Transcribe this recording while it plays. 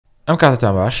ئەم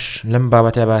کاتتان باش لەم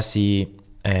بابەتە باسی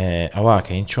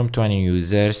ئەواکەین چۆن بتوانین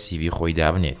یوزەر سیڤی خۆی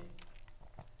دابنێت.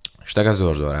 شتەکە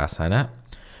زۆر ئاسانە.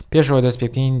 پێشەوە دەست پێ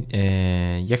بکەین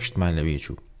یەک شتمان لەوێ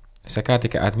چوو. سە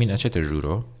کاتێک کە ئادمین ئەچێتە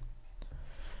ژوورەوە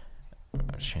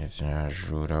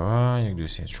ژوورەوە 1 2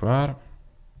 3 4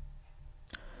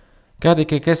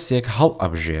 کاتێککە کەسێک هەڵ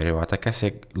ئەبژێرێواتە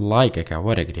کەسێک لایکەکە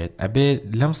وەرەگرێت ئەبێ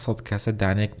لەم 100 کەسە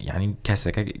دانێک یعنی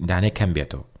کەسەکە دانێک کەم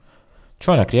بێتەوە.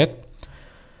 چۆن ئەکرێت؟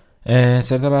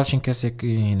 سەردا باچین کەسێک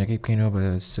هینەکەی بکەینەوە بە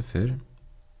 0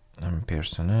 ئەم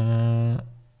پێرسۆنە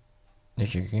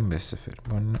یەکێکەکەین بە 0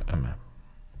 بۆ ئەمە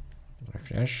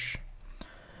ڕفرێش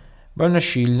بەو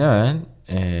نەشیلان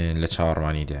لە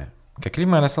چاوەڕوانیدا کە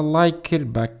کلیمان لەسەر لایک کرد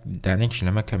با دانێکیش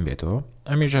لەمە کەم بێتەوە.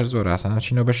 ئەمیش هەر زۆر ئاسانە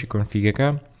چینەوە بەشی کۆنفیگەکە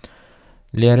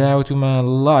لێرە وتومە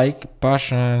لایک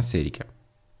پاشان سێریکە.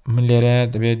 من لێرە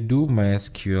دەبێت 2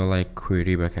 MySQL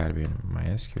کوێری بەکاربێنم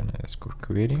MySQL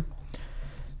کوێری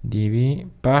دیوی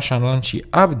پاشان وڵام چی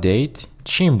ئەپدەیت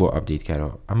چیم بۆ ئەپدەیت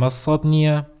کارەوە ئەمە 100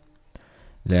 نییە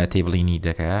لە تێبڵی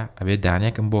نیدەکە ئەبێت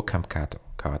دانێکم بۆ کەم کاتەوە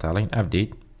کەواتاڵین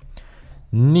ئەپدەیت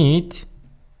نیت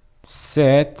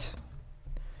سێت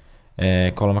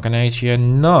کۆڵمەکە ناوی چییە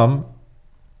نام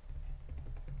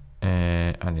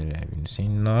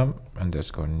ئەنووسین نام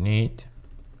ئەندەرسکۆر نیت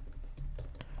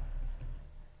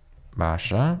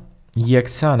باشە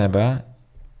یەکسانە بە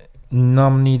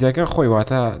نامنیدەکە خۆی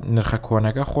واتە نرخە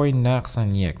کۆنەکە خۆی ناقسەن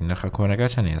یەک نرخە کۆنەکە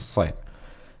چەندێ 100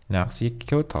 ناقسی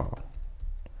کەوتەوە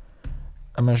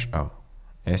ئەمەش ئەو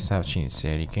ئێستا بچین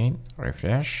سێریکەین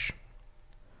ڕفرێش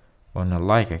بۆنە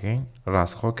لایکەکەین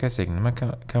ڕاستخۆ کەسێک نمە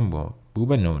کەم بوو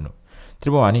بە 99 تر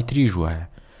بۆوانەی تریژ وایە.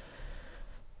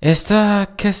 ئێستا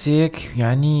کەسێک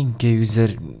یعنی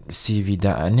گەیوزەر سیڤی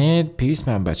دائنێت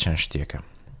پێویستمان بە چەند شتێکە.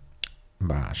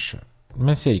 باشە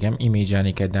من سێریکەم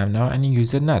ئیمەیجانی کە دامناوە ئەنی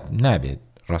یوزەر نابێت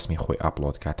ڕسمی خۆی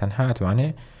ئاپلۆد کاتەن هاتوانێ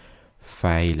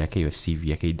فایلەکەی و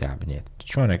سیڤیەکەی دابنێت.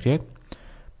 چۆن ئەکرێت؟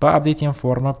 با ئەپدەیتیان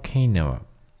فۆرمە بکەینەوە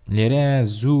لێرە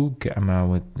زوو کە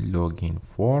ئەماوت لۆگین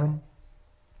فۆرم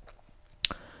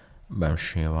بەم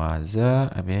شێوازە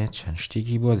ئەبێت چەند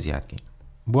شتێکی بۆ زیادکەین.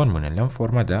 بۆ نمونە لەم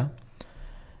فۆرمەدا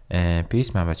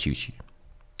پێویستمان بە چی و چی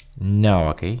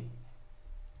ناوەکەی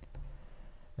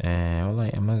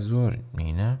وەڵی ئەمە زۆر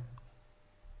نینە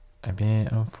ئەبێ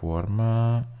ئەم فۆرمە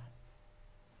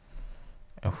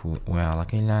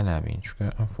ویاڵەکەی لابین چونکە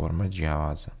ئەم فۆرمە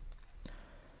جیاوازە.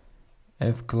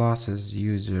 F classes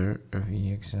user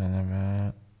یەکسانەمە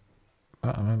با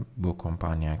ئەمە بۆ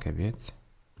کۆمپانیاکە بێت.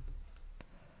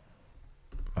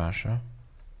 باشە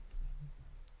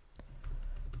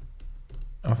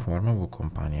ئەم فۆرمە بۆ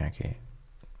کۆمپانیاکەی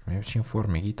بچین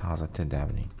فۆرمێکی تازەتر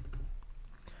دابنین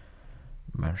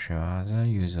بەم شێوازە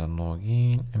یوزەر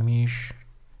لۆگین ئەمیش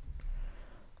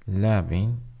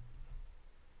لابین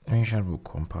ئەمیش هەر بۆ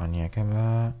کۆمپانیاکە بە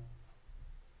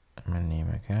ئەمە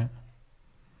نێمەکە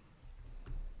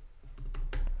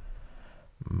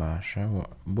باشە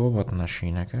بۆ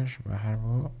بەتنەشینەکەش بە هەر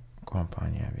بۆ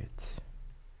کۆمپانیا بێت.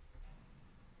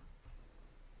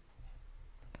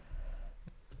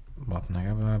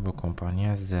 بەتنەکە بە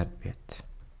کۆمپانیا زەرد بێت.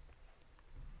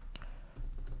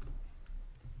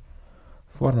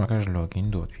 فۆرمەکەش لۆگین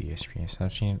دۆت PHP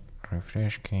سەرچین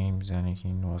ڕفرێش کەین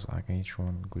بزانێکی نۆزاکەی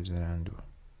چۆن گوزەراندووە.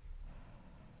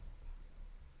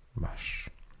 باش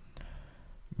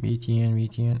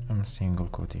بیتیان ئەم سینگڵ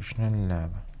کۆتیشنە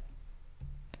لابە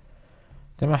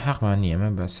دەمە حەقمان نییە ئەمە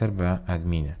بەسەر بە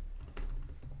ئەدمینە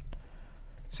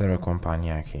سەر بە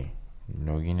کۆمپانیاکەی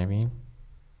لۆگین نەبین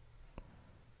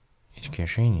هیچ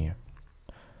کێشەی نییە.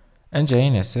 ئەنجا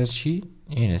هێنە سەر چی؟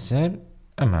 هێنە سەر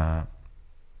ئەمە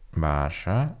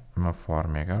باشە ئەمە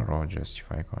فۆرمێکە ڕۆ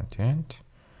جەستیفای کۆنتێنت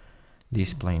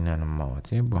دیسپڵەی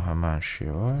نەنمەوەتێ بۆ هەمان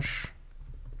شێوەش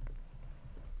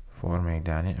فۆرمێک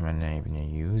دانێ ئەمە نایبنێ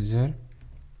یوزەر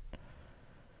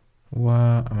و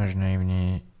ئەمەش نایبنێ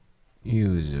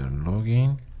یوزەر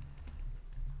لۆگین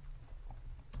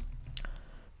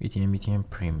بیتیان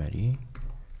پریمەری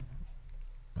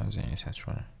بەبزانین ئێستا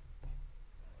چۆنە.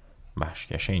 باش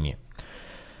کێشەی نییە.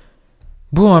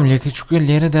 بۆ ئەم لێکە چووکە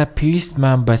لێرەدا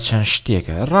پێویستمان بە چەند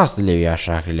شتێکە ڕاست لەوێ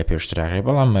یاشاکرێت لە پێشتراکرێت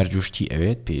بەڵام مەرجوشتی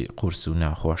ئەوێت قورس و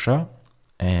ناخۆشە.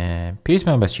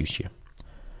 پێویستمان بە چی چییە؟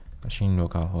 بەچین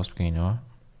لۆکال هۆست بکەینەوە.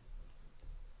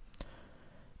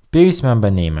 پێویستمان بە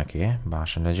نێیمەکەیە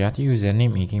باشە لە جاتی یوزەر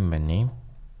نێیم ئیکەین بە نێیم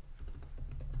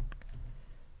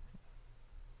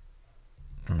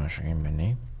مەشەکەین بە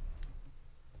نێیم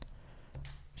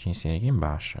چین سێرەکەین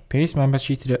باشە. پێویستمان بە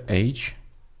چیترە ئەیج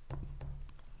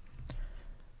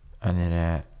ئەنێرە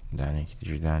دانێکی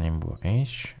تریش دانیم بۆ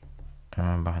ئەیج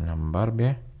ئەمە بە نەمبەر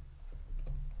بێ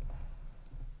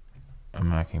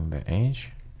ئەماکەین بە ئەیج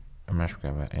ئەمەش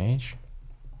بکە بە ئەیج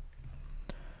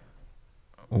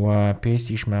و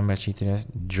پێویستیشمان بە چیترە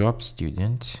job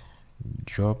student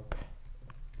job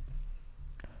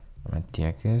ئەمە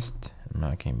تێکست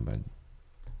ماکەین بە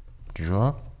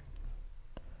job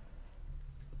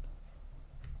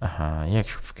یەک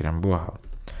فکرم بووە هەڵ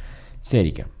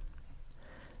سێریکە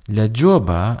لە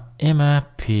جۆبە ئێمە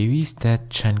پێویستە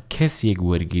چەند کەسێک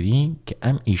وەرگرین کە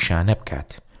ئەم ئیشانە بکات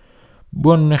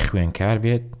بۆ نەخوێنکار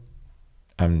بێت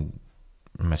ئەم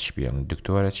مەچ پێڵن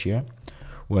دکتۆرە چییە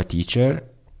و تیچەر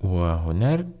و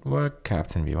هونەر و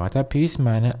کاپتن بێواتە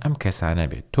پێویستمانە ئەم کەسانە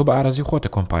بێت تۆ بە ئارەزی خۆتە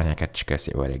کۆمپانیەکە چ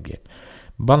کەسێ وەرەگرێت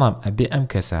بەڵام ئەبێ ئەم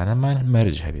کەسانەمان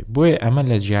مەرج هەبێت بۆیە ئەمە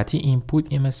لە جیاتی ئینپوت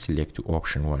ئێمە سلێکت و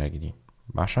ئۆپشن وەرەگرین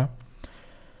باشە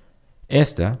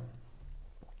ئێستا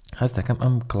هەست دەکەم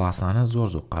ئەم کلاسانە زۆر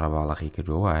قەرەباڵەقی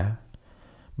کردووە وایە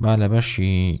با لە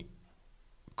بەشی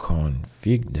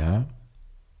کۆنفیگدا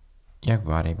یەک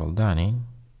ڤاریبڵ دانین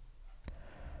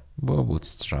بۆ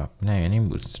بوتستراپ ناوێنین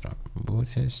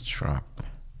بوتستراپ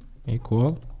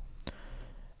ئیکۆڵ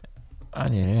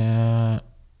ئەلێرە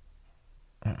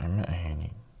ئەمە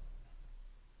ئەهێنین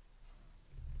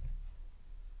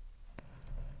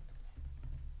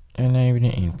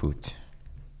ناوێنێ ئینپوت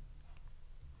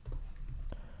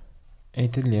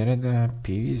ئەیتر لێرەدا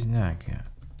پێویست ناکە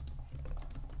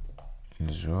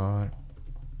زۆر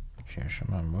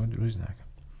کێشەمان بۆ دروست ناکەم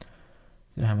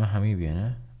هەمە هەمی بێنە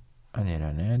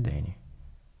ئەلێرانەیە دەینی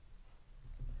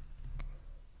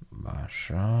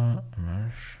باشە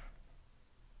ئەمەش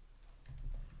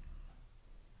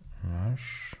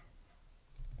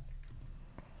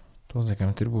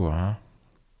تۆزەکەمتر بووە ها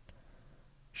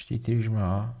شتی تریش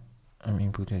ماوە ئەم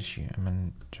ئینپوتە چیە ئەمە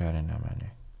جارێ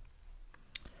نامانێت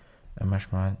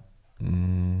ئەمەشمان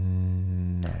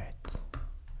ناوێت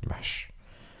باش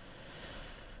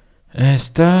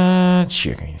ئێستا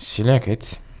چیەکەین سیلەکت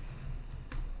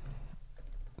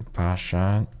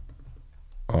پاشان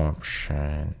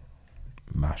ئۆپشن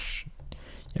باش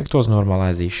یەک تۆز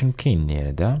نۆرمەلایزیشن بکەین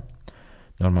لێرەدا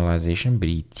نۆرمەلایزیشن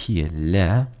بریتیە لە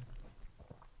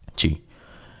چی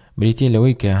بریتیە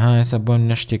لەوەی کە هەسە بۆ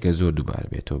نەشتێکە زۆر دووبارە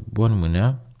بێتەوە بۆ نمونە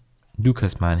دوو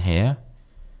کەسمان هەیە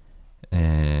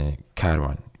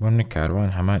کاروان بۆ نە کاروان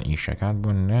هەمان ئیشەکات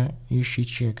بۆ نە ئیشی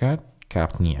چیەکات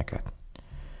کاپنیەکات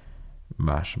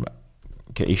باش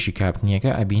کە ئیشی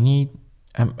کاپنیەکە ئەبینی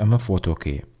ئەمە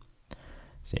فۆتۆکەیە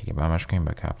سێکە بامەش بکەین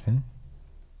بە کاپتن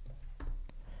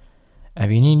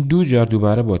ئەبینین دوو جار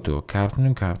دووبارە بۆ تۆ کاپتن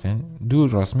و کاپتن دوو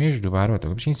ڕاستمێش دووبارە بۆ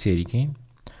بچین سێریکەین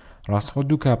ڕاستخۆ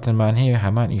دوو کاپتنمان هەیە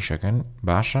هەمان ئیشەکەن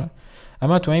باشە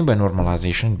ئەمە توانین بە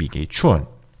نۆرمەلایزیشن بیکەیت چۆن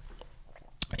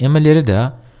ئێمە لێرەدا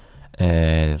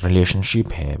ریلیشنشیپ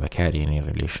هەیە بەکارێنی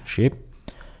ریلیشنشیپ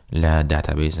لە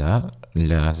داتابیزە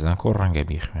لە زانکۆ ڕەنگە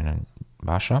بیخوێنن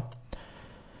باشە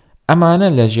ئەمانە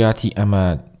لە ژیاتی ئەمە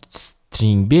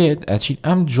سترینگ بێت ئەچین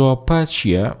ئەم جۆپە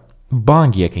چییە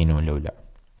بانگ یەکەینەوە لەولە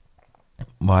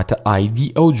واتە ئایدی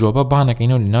ئەو جۆبە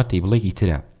بانەکەینەوە لەناو تێبڵێکی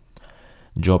ترە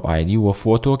جۆب ئایدی وە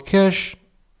فۆتۆکەش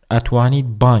ئەتوانیت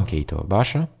بانکەیتەوە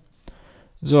باشە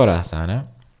زۆر ئاسانە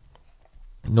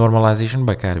نۆرمەلایزیشن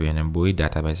بەکاربێنم بۆی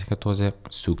داتابیزەکە تۆزێ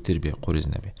سووکتر بێ قورس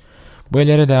نەبێت بۆی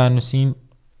لێرەدا نووسین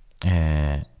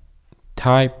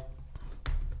تایپ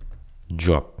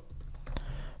جۆب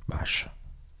باشە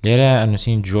لێرە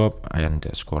ئەنووسین جۆب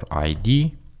ئەندەسکۆر ئایدی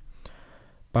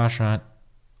پاشان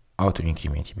ئاوتۆ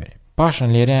ئینکریمنتی بەرێ پاشان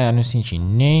لێرە ئەنووسین چی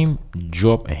نیم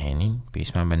جۆب ئەهێنین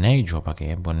پێویستمان بە ناوی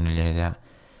جۆبەکەیە بۆ لێرەدا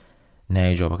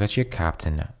ناوی جۆبەکە چیە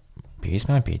کاپتنە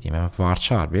پێویستمان پێیتیم ئەمە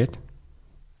ڤارچار بێت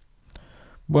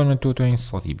بۆ من تۆین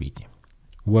سەدی بیتیم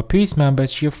و پێویستمان بە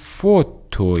چیە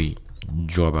فۆتۆی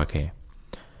جۆبەکەیە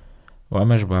و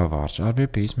ئەمەش با ڤارچار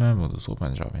بێت پێویستمان بۆ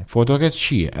 250 بێت فۆتۆکە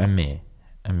چییە ئەمێ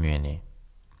ئەم وێنێ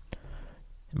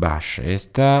باش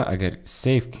ئێستا ئەگەر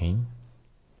سیف بکەین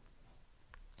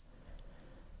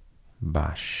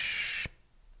باش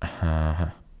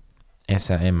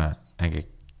ئێستا ئێمە ئەگەر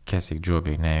کەسێک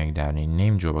جۆبێک ناوێک داونی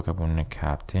نیم جۆبەکە بوون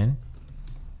کاپتن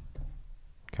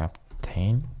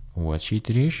وەچی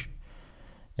تریش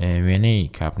وێنەی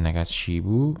کاپنەکە چی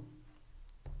بوو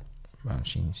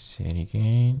باشین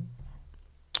سێریکەین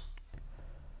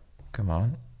کەمان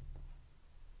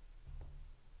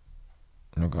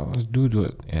لەگەڵ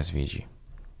 2 svg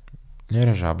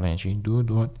لێرە ژابڵێنی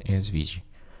 2 svg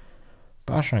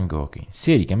پاشان گۆکەین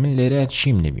سێریکە من لێرە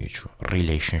چیم نەبێ چوو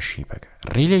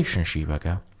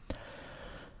ریلیشنشیپەکە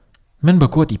من بە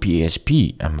کۆدی PHP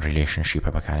ئەم ریلیشنشیپە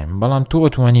بەکارێنم بەڵام تۆ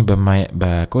ئەتوانی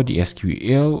بە کۆدی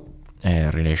SQL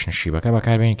ریلیشنشیپەکە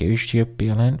بەکاربێنی کە ئەویش چیە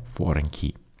پێڵێن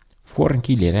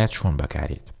فۆرنکی لێرە چۆن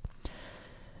بەکارێت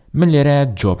من لێرە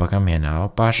جۆبەکەم هێناوە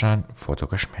پاشان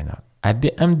فۆتۆکەشم هێناوە ئەبێ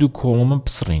ئەم دوو کۆڵمە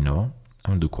بسڕینەوە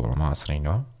ئەم دوو کۆڵمە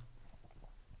ئاسڕینەوە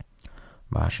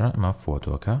باشە ئەمە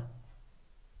فۆتۆکە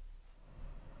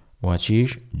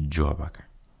وچیش جۆبەکە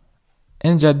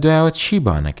ئەنجا دوایەوە چی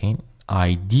بانەکەین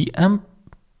ID ئەم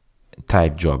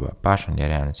تایپ جۆبە پاشان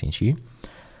لێرەیانوچین چی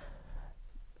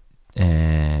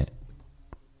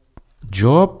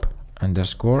job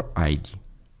underscore ID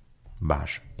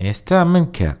باش ئێستا من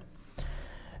کە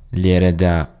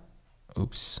لێرەدا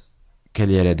کە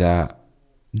لێرەدا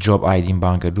job ID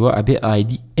بان کردووە ئەبێ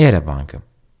ID ئێرە بانکم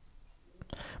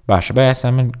باشە بە ئێستا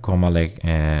من کۆمەڵێک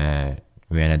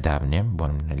وێنە دابنێم بۆ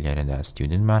لێرەدا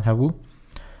studentمان هەبوو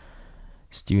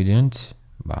student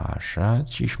باشە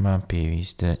چیشمان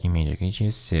پێویستە ئیمێجەکەی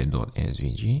چیە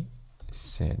 3.svg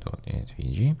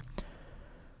 3.svg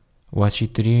وچی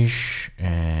تریش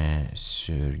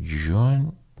سرجۆن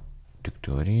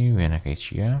دکتۆری وێنەکەی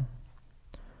چییە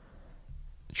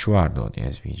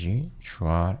 4.svg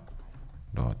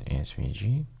 4.svg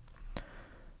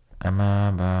ئەمە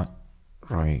بە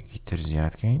ڕۆیەکی تر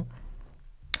زیادکەین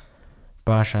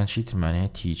پاشان چیترمان هەیە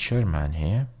تیچەرمان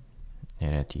هەیە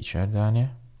لێرە تیچەر دانێ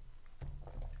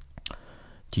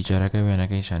تیچەرەکە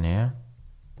وێنەکەی چەند هەیە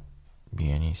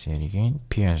بیانی سێریکەین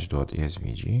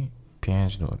 5.svg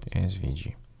 5.svg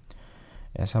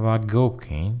ئێستا با گۆ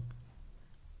بکەین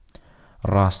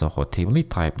ڕاستەخۆ تیبڵی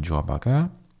تایپ جۆبەکە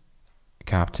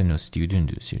کاپتن و ستیودنت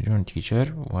و سیرجۆن تیچەر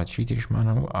و چی تریشمان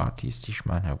هەبوو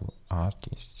ئارتیستیشمان هەبوو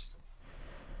ئارتیست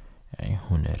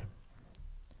هونەر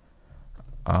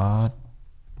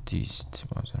ئارتیست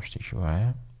بازار شتێکی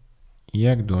وایە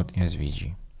 1.svg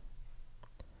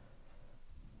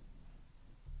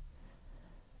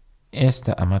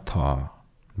ئێستا ئەمە تا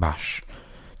باش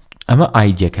ئەمە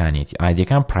ئایدیەکانێتی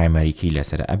ئایدیەکان پرایمەریکی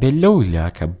لەسەر ئەبێت لەولا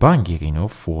کە بانگێکینەوە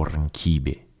فۆڕنکی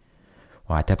بێ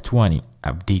واتە بتوانین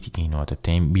ئەپدەیتیکەینەوە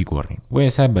بتەین بیگۆڕین و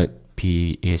ئێستا بە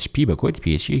PHP بە کۆتی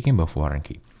PHP یەکەین بە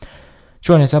فۆڕنکی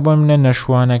چۆن ئێستا بۆ منە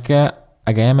نەشوانەکە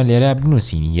ئەگەر ئێمە لێرە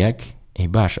بنووسین یەک ئەی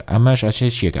باشە ئەمەش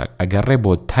ئەچێت چیەکە ئەگەڕێ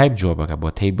بۆ تایپ جۆبەکە بۆ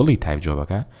تیبڵی تایپ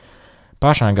جۆبەکە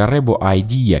پاشان گەڕێ بۆ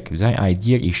ID یەک بزانین ID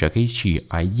یەک ئیشەکەی چی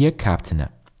ID یەک کاپتنە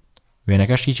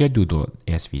وێنەکەشی چێت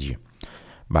 2.svg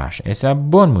باش ئێستا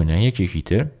بۆ نمونە یەکێکی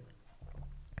تر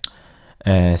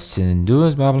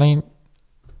سندوز با بڵین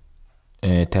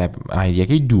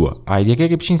ئایدیەکەی دووە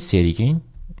ئایدیەکەی بچین سێریکەین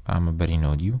ئامە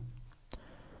بەرینەوە دیو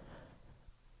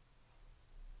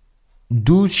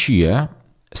دوو چییە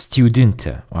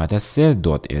ستیودنتە واتە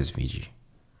 3.svg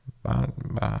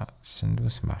بە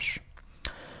سندوس باش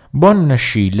بۆ نمونە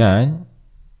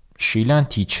شیلان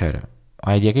تیچەرە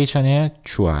ئایدیەکەی چەندەیە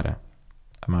 4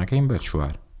 ئەماکەین بە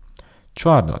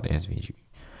 4.svg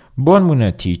بۆ نمونە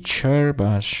تیچەر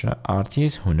باشە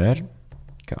ئارتیست هونەر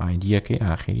کە ئایدیەکەی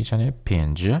ئاخری چەندێ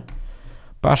 5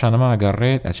 پاشان ئەمە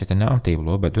ئەگەڕێت ئەچێتە ناو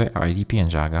تیبڵەوە بە دوای ID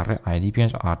 5 ئاگەڕێ ID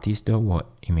 5 ئارتیستە و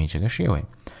ئیمێجەکە شێوەیە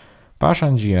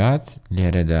پاشان جیات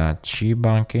لێرەدا چی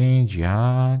بانکەین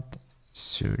جیات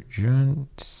سرجن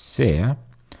 3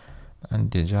 ئەن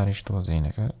دێجاریش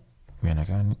تۆزینەکە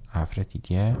وێنەکان ئافرەتی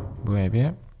دیە بۆیە بێ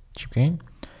چی بکەین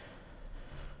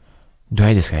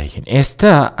دوای دەستکاریکەین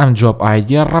ئێستا ئەم جۆب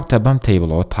ئایدیە ڕەبتە بەم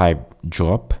تیبڵەوە تایپ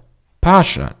جۆب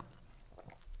پاشان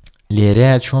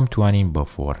لێرە چۆم توانین بە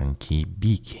فۆڕنکی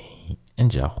بیکەین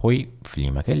ئەنجا خۆی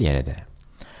فلیمەکە لێرەدا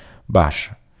باش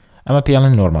ئەمە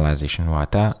پێڵێن نۆرمەلایزیشن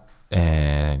واتە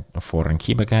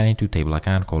فۆڕنکی بەکانێت و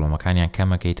تیبڵەکان کۆڵۆمەکانیان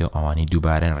کەمەکەیتەوە ئەوانی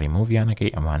دووبارە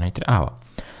ڕیمۆڤیانەکەی ئەمانەی تر ئاوە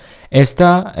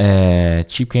ئێستا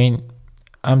چی بکەین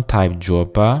ئەم تایپ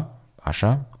جۆبە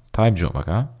باشە تایپ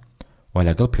جۆبەکە و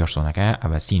لەگەڵ پێرسۆنەکە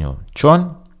ئەبەسینەوە چۆن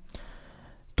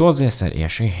تۆزێ سەر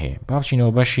ئێشەی هەیە با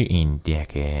بچینەوە بەشی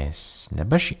ئیندێکس لە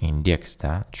بەشی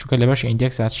ئیندێکسدا چونکە لە بەشی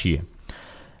ئیندێکسا چییە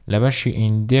لە بەشی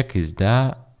ئیندێکسدا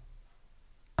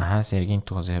ئەها سێرگەین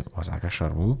تۆزێ وەزاکە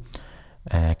شەڕ بوو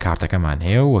کارتەکەمان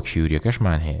هەیە و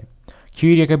کیوریەکەشمان هەیە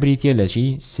کیوریەکە بریتیە لە چی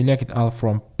select all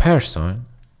from person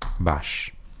باش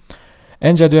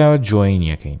ئەنجا دوایەوە جوین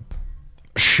یەکەین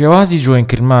شێوازی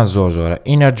جوینکردمان زۆرە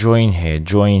ئینەر جوین هەیە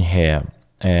جوین هەیە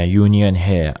یونیەن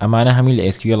هەیە ئەمانە هەمی لە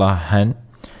SQL هەن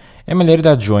ئێمە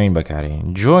لێرەدا جوین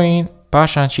بەکارێنین جوین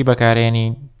پاشان چی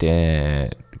بەکارێنین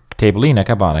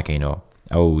تیبڵینەکە بانەکەینەوە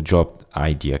ئەو جۆب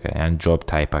ئایدیەکە یان جۆب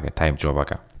تایپەکە تایپ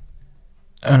جۆبەکە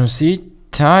ئەنووسی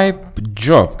تایپ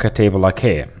جۆب کە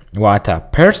تیبڵەکەیە واتە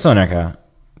پێرسۆنەکە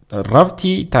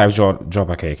ڕەبتی تایپ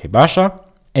جۆبەکەیەکەی باشە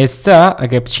ئێستا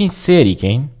ئەگە بچین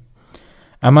سێریکەین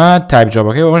ئەمە تایپ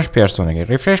جۆبەکەی ئەوەش پێرسۆنەکەی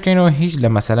ڕیفرێشکەینەوە هیچ لە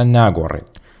مەسەلە ناگۆڕێت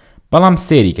بەڵام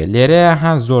سێریکە لێرەیە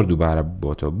هەن زۆر دووبارە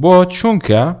بۆتەوە بۆ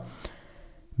چونکە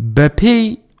بەپێی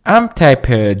ئەم تایپ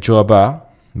جۆبە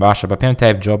باشە بە پێم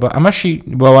تایپ جۆبە ئەمەشی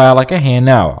بۆ وایڵەکە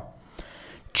هێناوە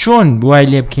چۆن وای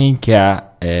لێ بکەین کە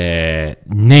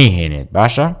نەیهێنێت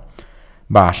باشە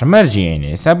باشە مەرجێنێ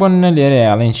ئێستا بۆنە لێرە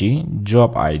یاڵێن چی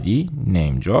جۆب ئایدی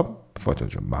نیم جۆب فۆتۆ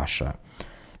جۆب باشە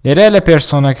لێرە لە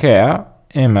پێرسۆنەکەیە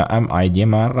ئێمە ئەم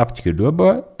ئایدیەمان ڕەبت کردووە بۆ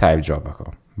تایپ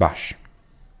جۆبەکەەوە باش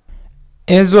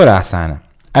زۆر ئاسانە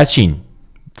ئەچین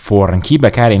فۆڕنکی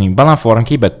بەکارێنین بەڵام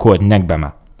فۆڕنکی بە کۆد نەک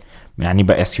بەمە یعنی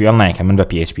بە SQL نایکە من بە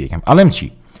PHP یەکەم ئەڵێم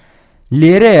چی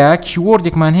لێرەیە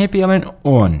کیوەردێکمان هەیە پێڵێن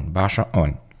ئۆن باشە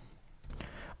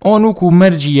ئۆن وکو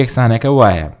مەرجی یەکسانەکە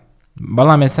وایە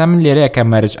بەڵام ئێستا من لێرەیە کە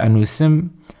مەرج ئەنووسم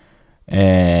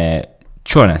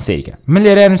چۆنە سەیرکە من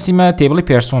لێرە نووسیمە تێبڵی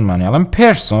پێرسۆنمان ئەڵێم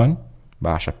پێرسۆن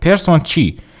باشە پێرسۆن چی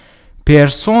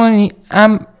پێرسۆنی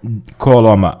ئەم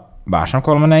کۆڵۆمە باشە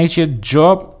کۆڵمە ناوی چیە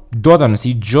جۆب دۆ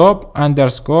دەنووسی جۆب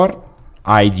ئەندەرسکۆر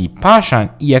ئایدی پاشان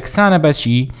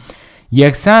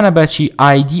یەکسانە بەچی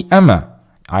ئایدی ئەمە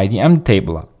ئایدی ئەم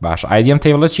تیبڵە باش ئایدی ئەم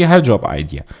تیبڵە چی هەر جۆب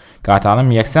ئایدیە کاتاڵم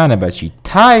یەکسانە بەچی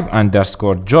تایب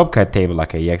ئەندەرسکۆر جۆب کە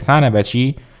تیبڵەکە یەکسانە بەچی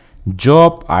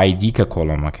جۆب ئایدی کە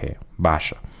کۆڵۆمەکەیە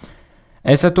باشە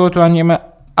ئێستا تۆ توانیمە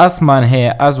ئەسمان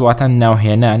هەیە ئەزواتە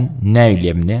ناوهێنان ناوی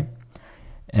لێ بنێ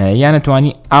یان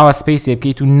توانی ئاوا سپیس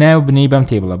بکەیت و ناو بنەی بەم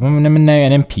تیبڵە من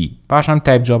ناوێنم پی پاشان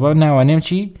تایپ جۆبە ناوانێم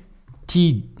چی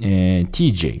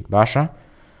TJ باشە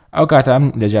ئەو کاتە ئەم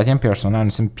لە جاتیان پێرسۆنا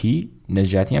نووسم پی لە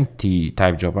جاتی ئەم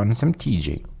تایپ جۆبە نووسم TJ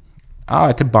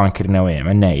ئاواتە بانکردنەوەی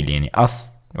ئەمە نایلێنی ئەس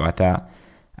واتە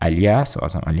ئەلیاس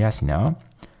واتەم ئەلیاسی ناوە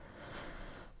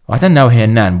واتە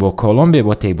ناوهێنان بۆ کۆڵۆم بێ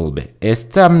بۆ تیبڵ بێ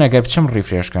ئێستا من ئەگەر بچم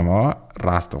ڕیفرێشکەمەوە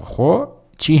ڕاستەوخۆ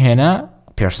چی هێنا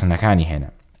پێرسنەکانی هێنا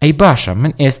ئەی باشە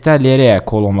من ئێستا لێرەیە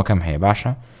کۆڵۆمەکەم هەیە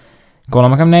باشە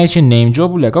کۆڵۆمەکەم نایچێت نیم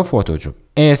جۆب و لەگەڵ فۆتۆ جۆب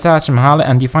ئێستا چم هاڵی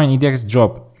ئەندیفاین ئیندێکس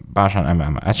جۆب باشان ئەمە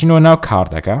ئەچینەوە ناو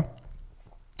کارتەکە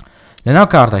لەناو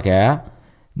کارتەکەیە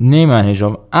نەیمان هەیە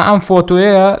جۆب ئەم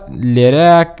فۆتۆیە لێرە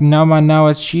ناومان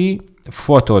ناوە چی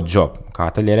فۆتۆ جۆب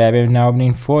کاتە لێرە بێ ناو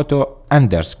بنین فۆتۆ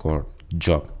ئەندەرسکۆر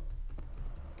جۆب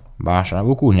باشە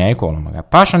وەکو نای کۆڵۆمەکە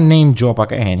پاشان نیم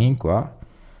جۆبەکە هێنین کووە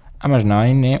ئەمەش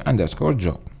ناوی نیم ئەندەرسکۆر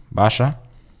جۆب باشە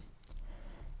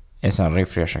ئێستا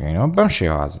ڕیفرێشەکەینەوە بەم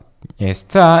شێوازە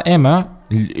ئێستا ئێمە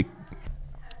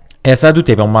ئێستا دوو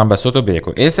تێبڵمان بەسۆتۆ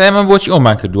بێکەوە ئێستا ئێمە بۆچی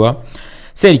ئەومان کردووە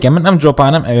سەریکە من ئەم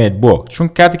جۆپانم ئەوێت بۆ چون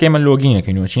کاتێک ئێمە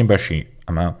لۆگینەکەینەوە چین بەشی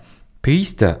ئەمە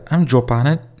پێویستە ئەم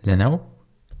جۆپانت لەناو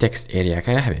تەکست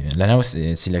ئێریاکە هەبێت لەناو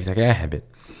سیلەکتەکە هەبێت